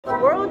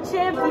World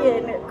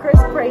champion Chris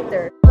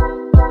Prather.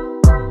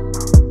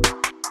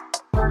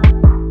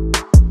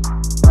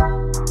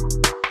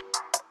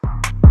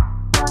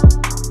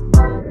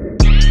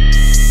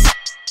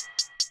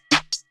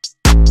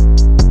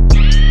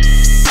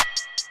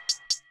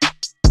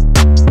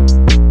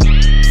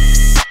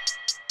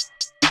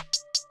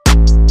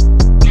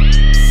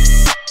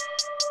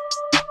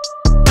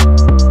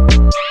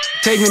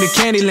 Take me to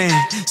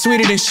Candyland,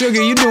 sweeter than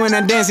sugar, you doing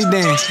that dancey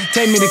dance.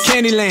 Take me to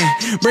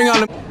Candyland, bring all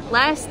the...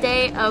 Last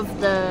day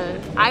of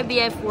the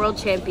IBF World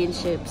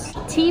Championships.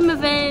 Team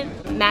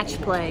event, match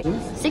play.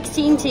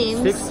 16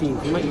 teams.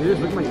 16, look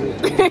at my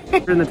years.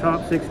 We're in the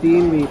top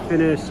 16, we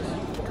finished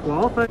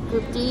 12th.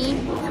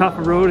 50. Tough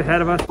road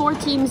ahead of us. 4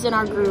 teams in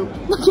our group.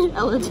 Look at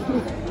Ella.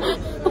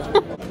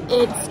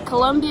 It's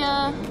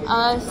Colombia,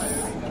 us,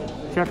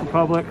 Czech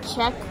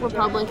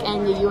Republic,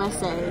 and the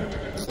USA.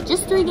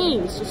 Just 3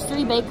 games, just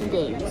 3 Baker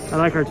games. I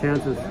like our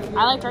chances.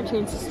 I like our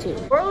chances too.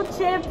 World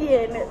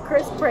champion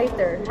Chris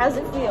Prather, how's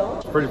it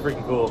feel? Pretty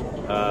freaking cool.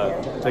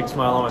 Big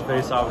smile on my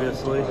face,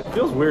 obviously. It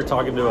feels weird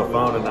talking to a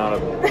phone and not a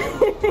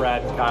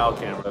Brad and Kyle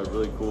camera.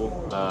 Really cool.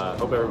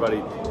 Hope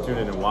everybody tuned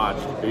in and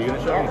watched. Are you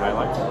gonna show me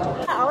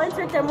highlights? I'll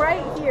insert them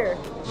right here.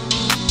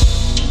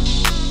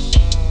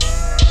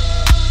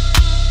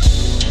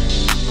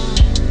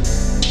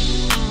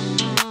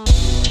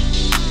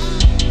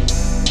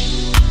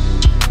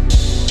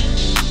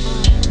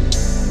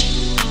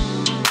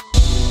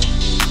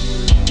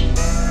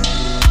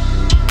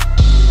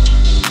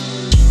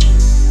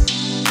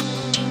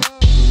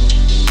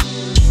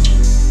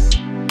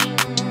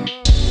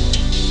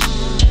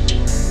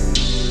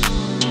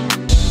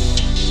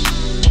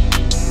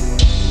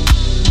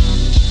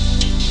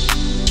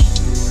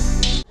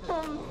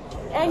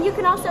 And you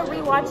can also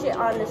rewatch it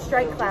on the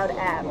Strike Cloud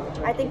app.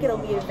 I think it'll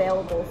be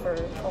available for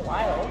a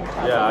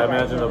while. Yeah, I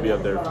imagine it'll be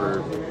up there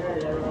for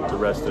the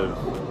rest of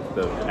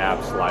the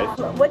app's life.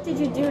 What did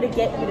you do to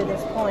get you to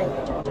this point?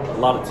 A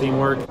lot of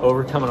teamwork,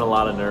 overcoming a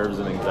lot of nerves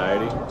and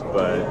anxiety,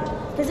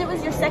 but... Because it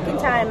was your second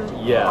time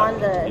on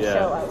the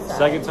show outside.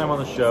 Second time on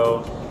the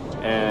show,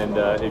 and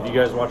if you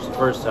guys watched the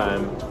first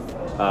time,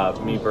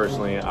 me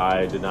personally,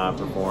 I did not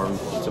perform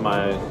to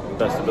my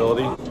best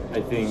ability. I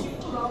think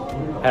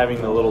having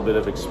a little bit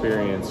of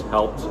experience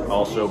helped.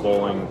 Also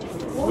bowling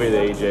with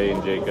AJ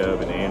and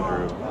Jacob and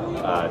Andrew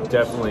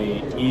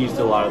definitely eased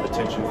a lot of the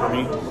tension for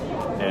me,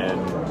 and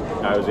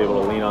I was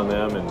able to lean on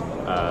them. And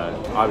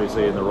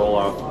obviously in the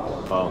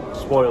roll-off, well,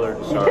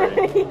 spoiler, sorry,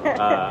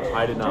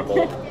 I did not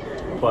bowl,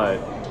 but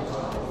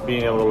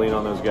being able to lean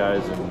on those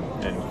guys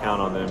and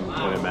count on them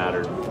when it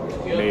mattered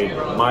made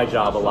my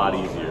job a lot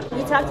easier.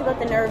 You talked about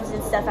the nerves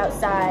and stuff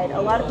outside.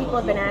 A lot of people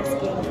have been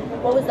asking,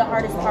 what was the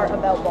hardest part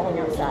about bowling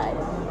outside?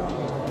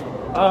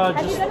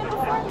 Have you done it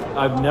before?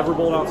 I've never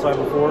bowled outside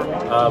before,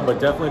 but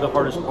definitely the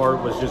hardest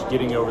part was just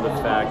getting over the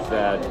fact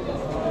that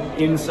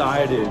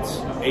inside it's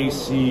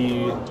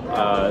AC,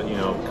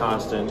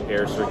 constant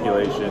air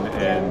circulation,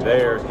 and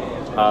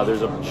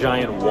there's a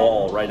giant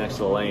wall right next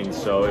to the lane.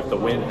 So if the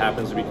wind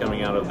happens to be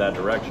coming out of that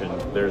direction,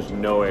 there's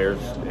no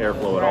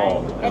airflow at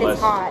all. And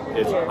it's hot.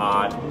 It's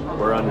hot.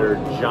 We're under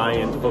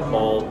giant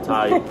football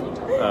type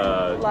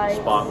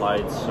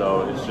spotlights,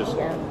 so it's just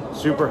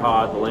super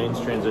hot. The lanes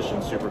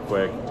transition super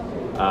quick.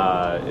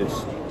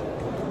 It's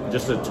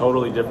just a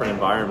totally different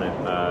environment.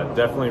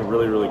 Definitely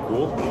really, really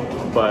cool,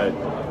 but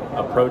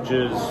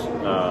approaches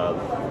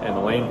and the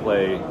lane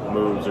play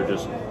moves are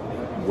just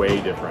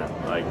way different,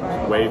 like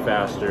way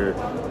faster.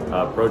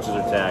 Approaches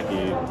are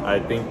tacky. I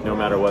think no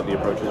matter what, the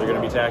approaches are going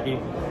to be tacky,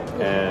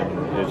 and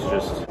it's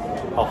just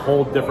a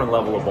whole different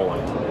level of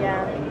bowling.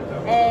 Yeah.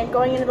 And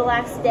going into the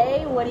last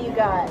day, what do you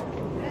got?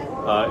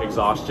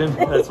 Exhaustion,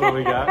 that's what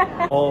we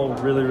got. All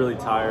really, really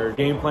tired.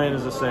 Game plan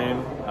is the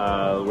same.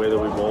 The way that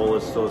we bowl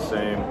is still the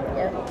same.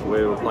 Yep. The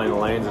way we're playing the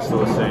lanes is still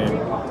the same.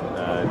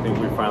 I think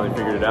we finally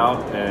figured it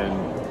out,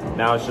 and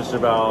now it's just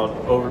about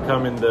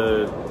overcoming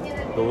the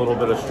little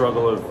bit of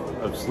struggle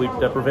of sleep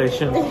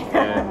deprivation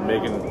and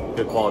making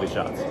good quality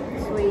shots.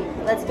 Sweet,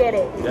 let's get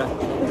it. Yeah.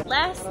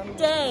 Last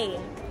day.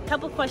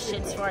 Couple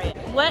questions for you.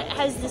 What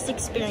has this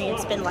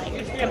experience been like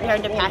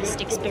compared to past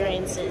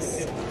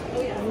experiences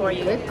for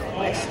you? Good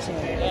question.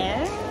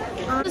 Yeah.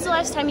 When was the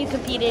last time you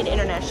competed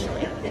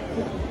internationally?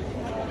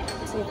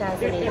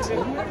 2018.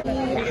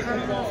 We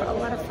have a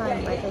lot of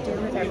fun, like I do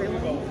with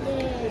everyone.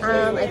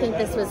 I think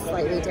this was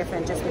slightly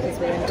different just because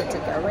we didn't get to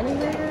go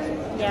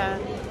anywhere. Yeah.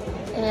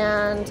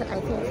 And I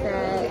think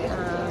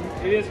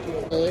that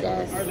made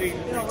us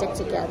stick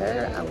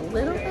together a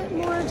little bit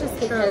more just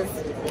because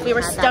we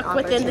were stuck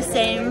within the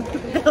same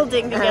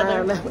building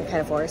together. We're kind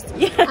of forced.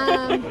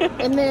 Yeah.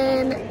 And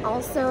then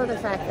also the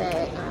fact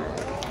that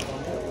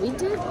we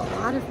did a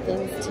lot of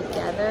things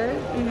together,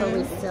 but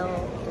we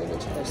still gave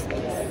each other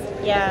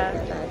space. Yeah.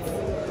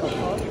 That's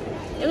helpful.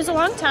 It was a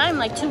long time,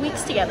 like 2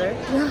 weeks together.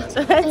 Yeah.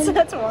 So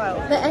that's a while.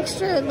 The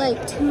extra,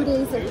 2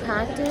 days of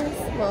practice,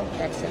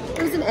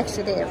 it was an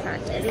extra day of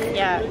practice.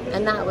 Yeah.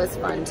 And that was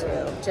fun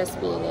too, just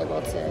being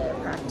able to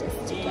practice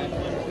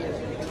together.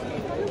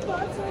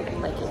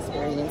 like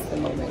experience the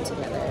moment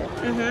together.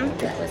 Mm-hmm.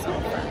 That was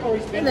all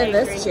fun. And then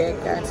this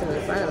chick got to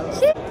the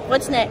finals.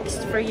 What's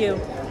next for you,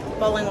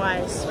 bowling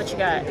wise? What you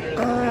got?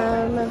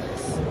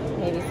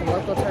 Maybe some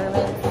local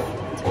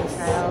tournaments, team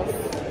trials.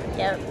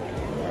 Yep.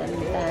 And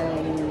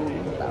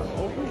then the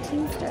whole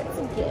routine starts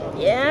again.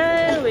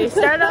 Yeah, we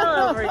start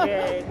all over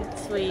again.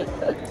 Sweet.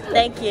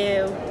 Thank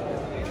you.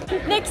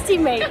 Next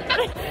teammate.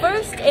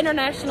 First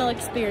international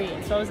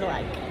experience. What was it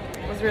like?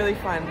 It was really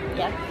fun.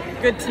 Yeah.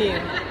 Good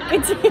team.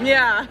 Good team.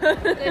 Yeah.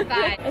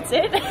 Goodbye. That's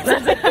it?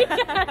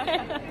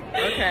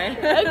 Okay.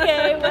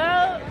 Okay,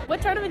 well,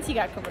 what tournaments you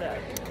got coming up?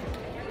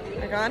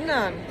 I got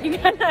none. You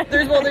got none?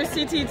 There's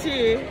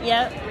CTT.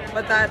 Yep.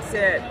 But that's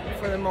it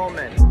for the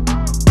moment.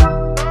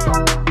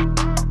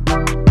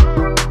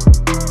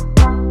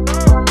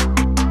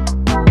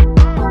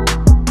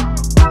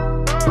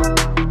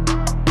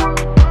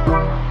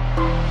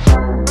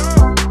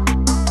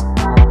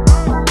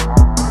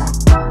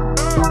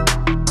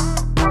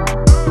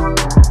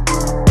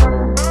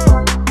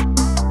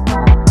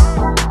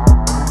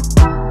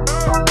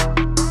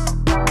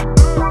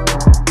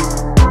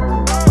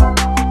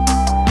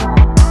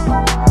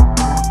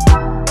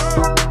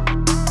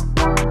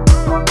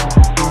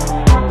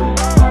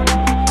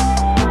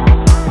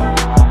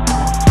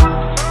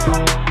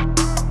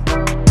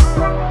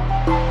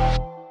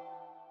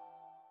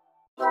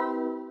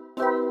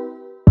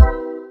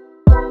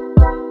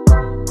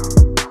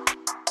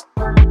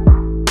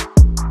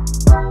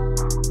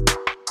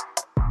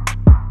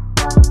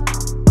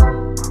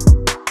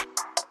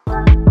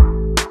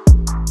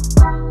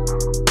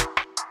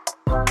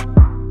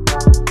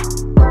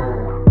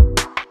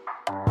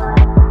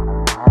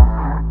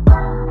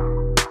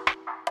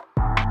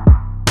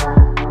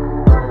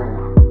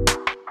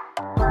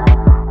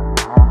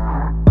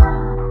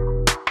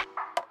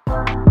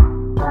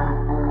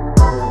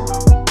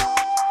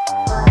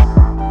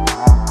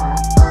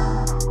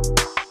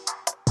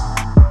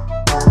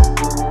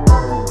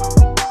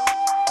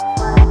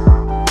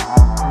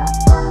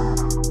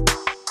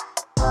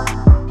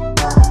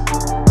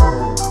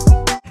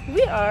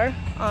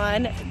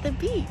 On the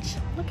beach.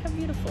 Look how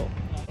beautiful.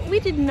 We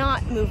did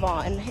not move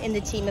on in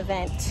the team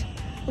event.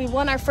 We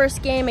won our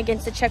first game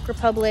against the Czech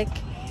Republic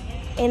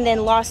and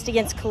then lost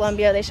against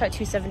Colombia. They shot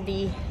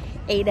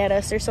 278 at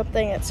us or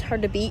something. It's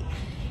hard to beat.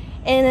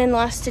 And then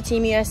lost to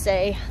Team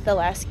USA the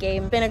last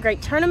game. Been a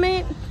great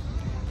tournament.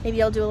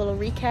 Maybe I'll do a little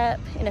recap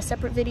in a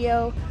separate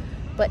video.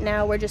 But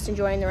now we're just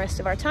enjoying the rest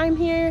of our time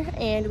here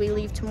and we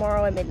leave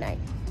tomorrow at midnight.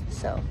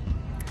 So,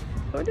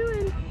 what we're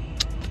doing.